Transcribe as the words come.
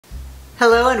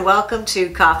Hello and welcome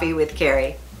to Coffee with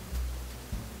Carey.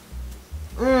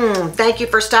 Thank you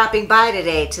for stopping by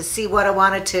today to see what I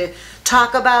wanted to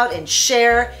talk about and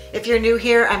share. If you're new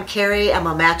here, I'm Carey. I'm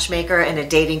a matchmaker and a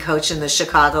dating coach in the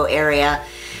Chicago area.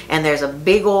 And there's a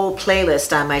big old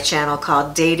playlist on my channel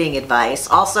called Dating Advice.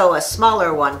 Also a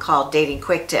smaller one called Dating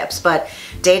Quick Tips. But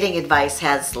Dating Advice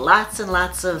has lots and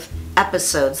lots of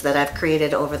episodes that I've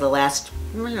created over the last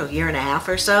year and a half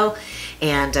or so.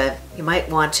 And you might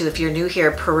want to, if you're new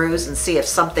here, peruse and see if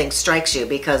something strikes you,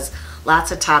 because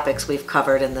lots of topics we've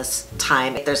covered in this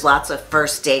time. There's lots of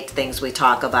first date things we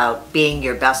talk about, being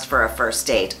your best for a first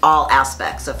date, all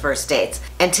aspects of first dates.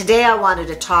 And today I wanted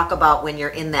to talk about when you're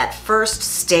in that first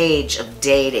stage of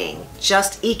dating,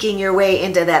 just eking your way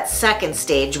into that second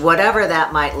stage, whatever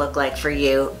that might look like for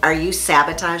you. Are you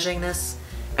sabotaging this?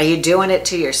 Are you doing it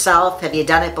to yourself? Have you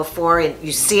done it before and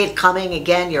you see it coming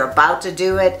again? You're about to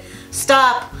do it.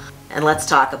 Stop. And let's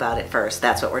talk about it first.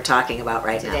 That's what we're talking about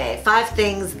right today. 5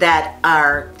 things that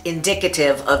are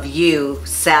indicative of you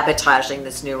sabotaging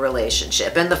this new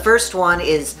relationship. And the first one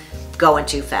is going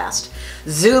too fast.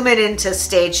 Zooming into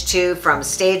stage 2 from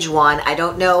stage 1. I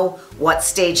don't know what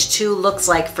stage 2 looks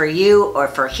like for you or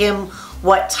for him,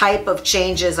 what type of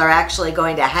changes are actually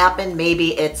going to happen.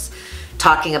 Maybe it's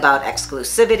talking about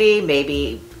exclusivity,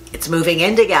 maybe it's moving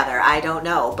in together, I don't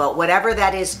know. But whatever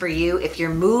that is for you, if you're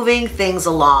moving things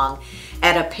along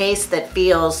at a pace that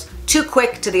feels too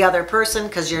quick to the other person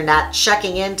because you're not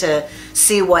checking in to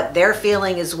see what they're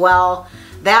feeling as well,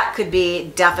 that could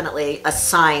be definitely a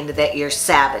sign that you're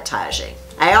sabotaging.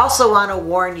 I also want to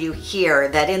warn you here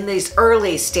that in these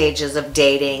early stages of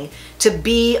dating, to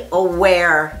be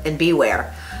aware and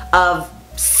beware of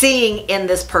seeing in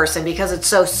this person, because it's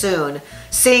so soon,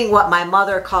 seeing what my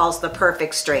mother calls the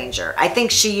perfect stranger. I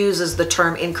think she uses the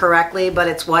term incorrectly, but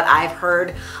it's what I've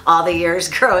heard all the years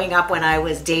growing up when I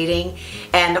was dating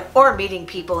or meeting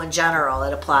people in general,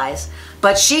 it applies.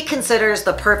 But she considers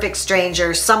the perfect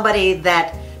stranger somebody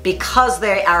that, because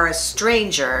they are a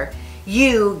stranger,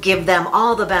 you give them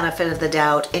all the benefit of the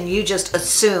doubt and you just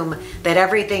assume that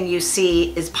everything you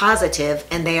see is positive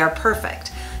and they are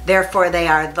perfect. Therefore, they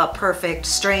are the perfect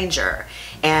stranger.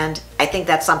 And I think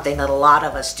that's something that a lot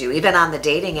of us do, even on the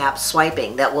dating app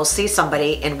swiping, that we'll see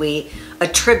somebody and we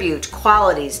attribute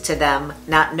qualities to them,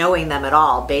 not knowing them at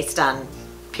all, based on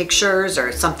pictures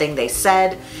or something they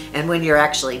said. And when you're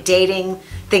actually dating,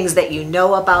 things that you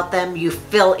know about them, you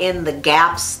fill in the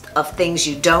gaps of things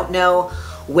you don't know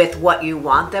with what you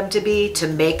want them to be to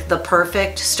make the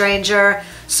perfect stranger.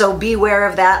 So beware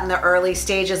of that in the early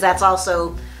stages. That's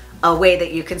also a way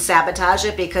that you can sabotage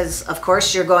it, because of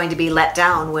course you're going to be let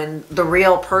down when the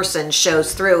real person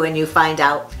shows through and you find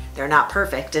out they're not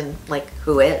perfect, and like,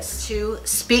 who is? 2,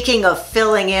 speaking of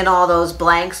filling in all those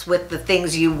blanks with the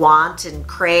things you want and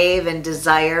crave and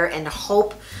desire and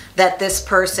hope that this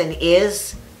person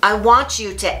is, I want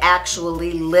you to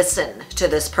actually listen to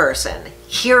this person.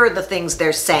 Hear the things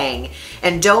they're saying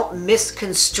and don't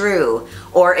misconstrue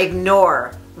or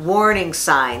ignore warning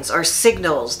signs or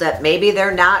signals that maybe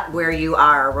they're not where you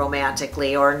are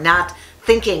romantically or not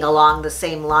thinking along the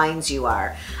same lines you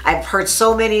are. I've heard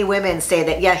so many women say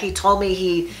that, yeah, he told me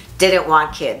he didn't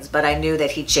want kids, but I knew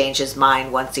that he changed his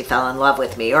mind once he fell in love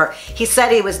with me. Or he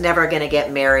said he was never going to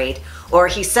get married. Or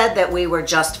he said that we were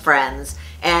just friends.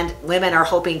 And women are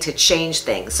hoping to change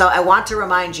things. So I want to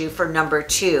remind you, for number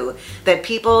 2, that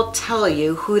people tell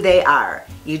you who they are.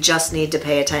 You just need to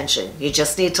pay attention. You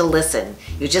just need to listen.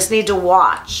 You just need to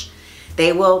watch.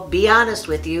 They will be honest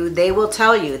with you. They will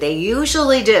tell you. They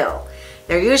usually do.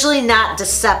 They're usually not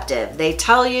deceptive. They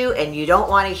tell you and you don't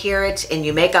want to hear it, and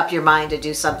you make up your mind to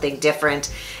do something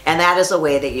different. And that is a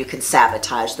way that you can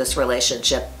sabotage this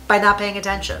relationship, by not paying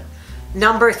attention.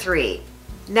 Number 3,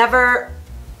 never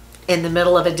in the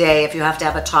middle of a day, if you have to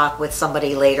have a talk with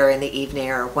somebody later in the evening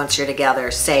or once you're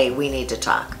together, say, we need to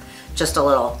talk. Just a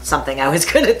little something I was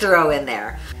going to throw in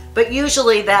there. But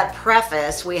usually that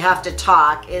preface, we have to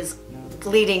talk, is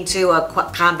leading to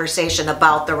a conversation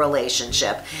about the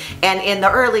relationship. And in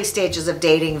the early stages of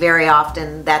dating, very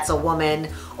often that's a woman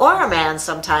or a man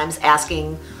sometimes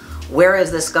asking, where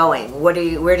is this going? Where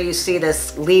do you see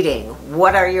this leading?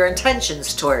 What are your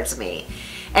intentions towards me?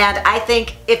 And I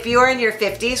think if you're in your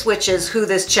 50s, which is who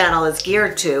this channel is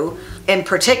geared to, in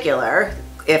particular,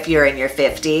 if you're in your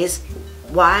 50s,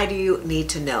 why do you need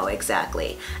to know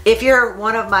exactly? If you're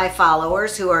one of my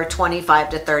followers who are 25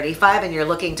 to 35 and you're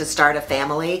looking to start a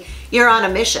family, you're on a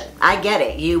mission. I get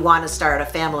it. You want to start a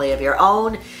family of your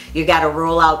own. You got to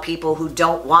rule out people who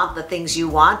don't want the things you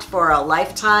want for a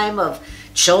lifetime of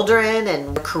children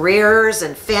and careers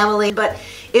and family. But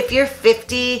if you're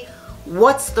 50,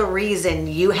 what's the reason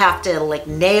you have to like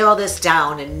nail this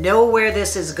down and know where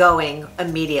this is going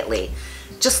immediately?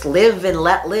 Just live and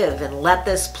let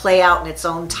this play out in its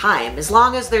own time. As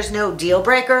long as there's no deal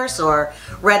breakers or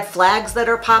red flags that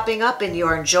are popping up and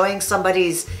you're enjoying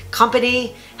somebody's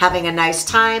company, having a nice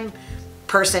time,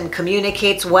 person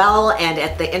communicates well and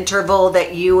at the interval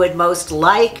that you would most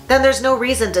like, then there's no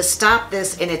reason to stop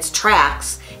this in its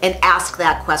tracks and ask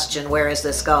that question, where is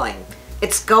this going?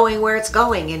 It's going where it's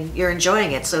going and you're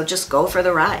enjoying it, so just go for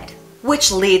the ride.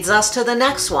 Which leads us to the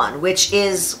next one, which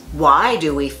is, why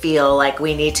do we feel like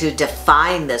we need to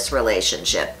define this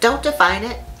relationship? Don't define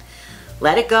it.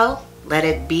 Let it go. Let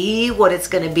it be what it's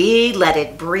going to be. Let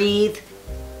it breathe.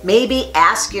 Maybe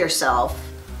ask yourself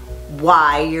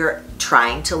why you're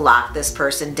trying to lock this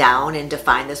person down and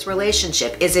define this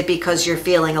relationship. Is it because you're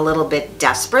feeling a little bit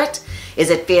desperate? Is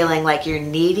it feeling like you're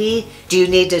needy? Do you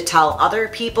need to tell other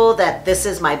people that this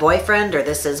is my boyfriend or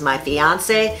this is my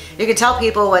fiance? You can tell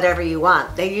people whatever you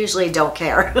want. They usually don't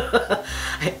care.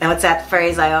 What's that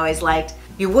phrase I always liked?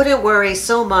 You wouldn't worry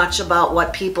so much about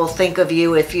what people think of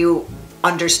you if you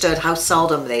understood how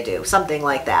seldom they do. Something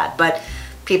like that. But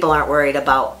people aren't worried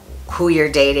about who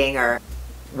you're dating or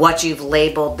what you've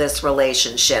labeled this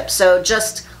relationship. So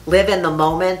just live in the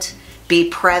moment, be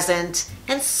present,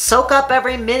 and soak up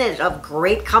every minute of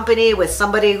great company with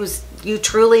somebody who's you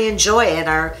truly enjoy and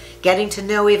are getting to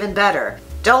know even better.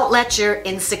 Don't let your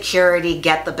insecurity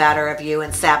get the better of you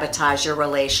and sabotage your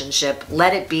relationship.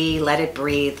 Let it be, let it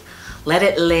breathe, let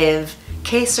it live.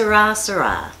 Que sera,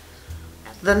 sera.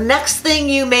 The next thing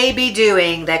you may be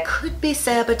doing that could be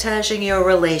sabotaging your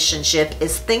relationship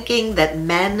is thinking that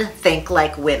men think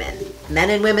like women.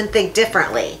 Men and women think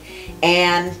differently.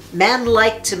 And men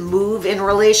like to move in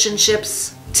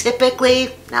relationships typically,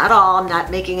 not all, I'm not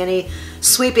making any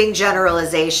sweeping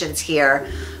generalizations here,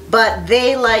 but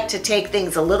they like to take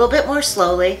things a little bit more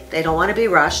slowly. They don't want to be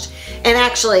rushed. And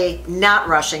actually not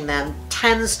rushing them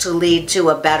tends to lead to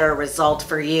a better result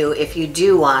for you if you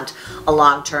do want a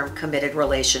long-term committed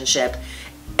relationship,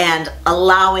 and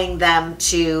allowing them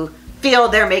to feel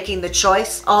they're making the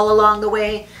choice all along the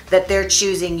way, that they're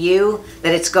choosing you,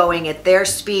 that it's going at their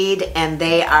speed and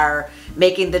they are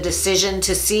making the decision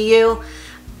to see you.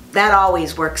 That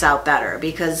always works out better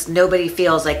because nobody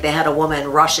feels like they had a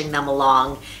woman rushing them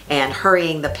along and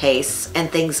hurrying the pace, and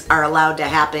things are allowed to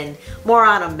happen more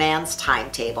on a man's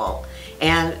timetable.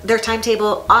 And their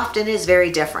timetable often is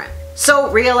very different.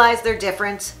 So realize they're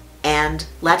different and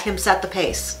let him set the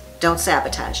pace. Don't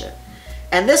sabotage it.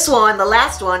 And this one, the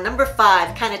last one, number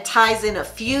 5, kind of ties in a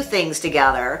few things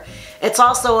together. It's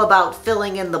also about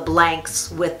filling in the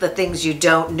blanks with the things you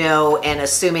don't know and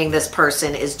assuming this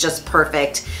person is just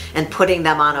perfect and putting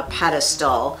them on a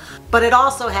pedestal. But it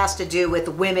also has to do with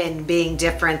women being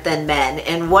different than men.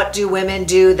 And what do women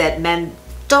do that men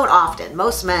don't often?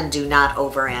 Most men do not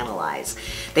overanalyze.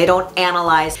 They don't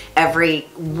analyze every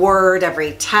word,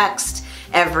 every text,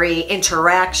 every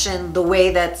interaction the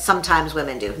way that sometimes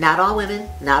women do. Not all women,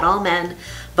 not all men,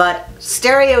 but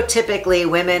stereotypically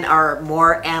women are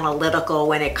more analytical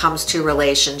when it comes to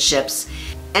relationships.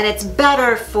 And it's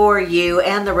better for you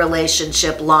and the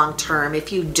relationship long term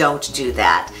if you don't do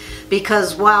that.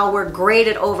 Because while we're great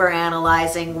at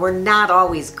overanalyzing, we're not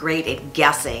always great at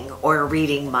guessing or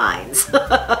reading minds.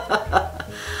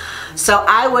 So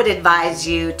I would advise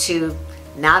you to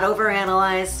not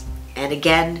overanalyze, and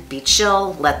again, be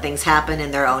chill, let things happen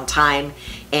in their own time,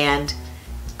 and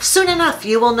soon enough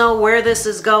you will know where this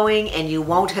is going and you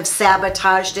won't have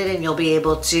sabotaged it, and you'll be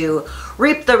able to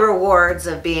reap the rewards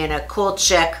of being a cool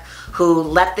chick who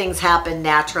let things happen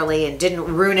naturally and didn't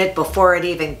ruin it before it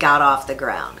even got off the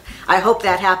ground. I hope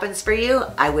that happens for you.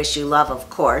 I wish you love, of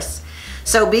course.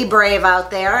 So be brave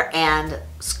out there and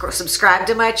subscribe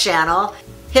to my channel.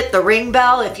 Hit the ring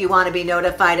bell if you want to be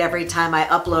notified every time I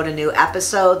upload a new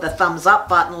episode. The thumbs up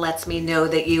button lets me know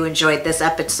that you enjoyed this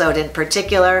episode in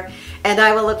particular. And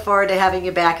I will look forward to having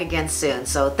you back again soon.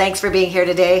 So thanks for being here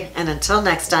today. And until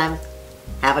next time,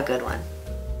 have a good one.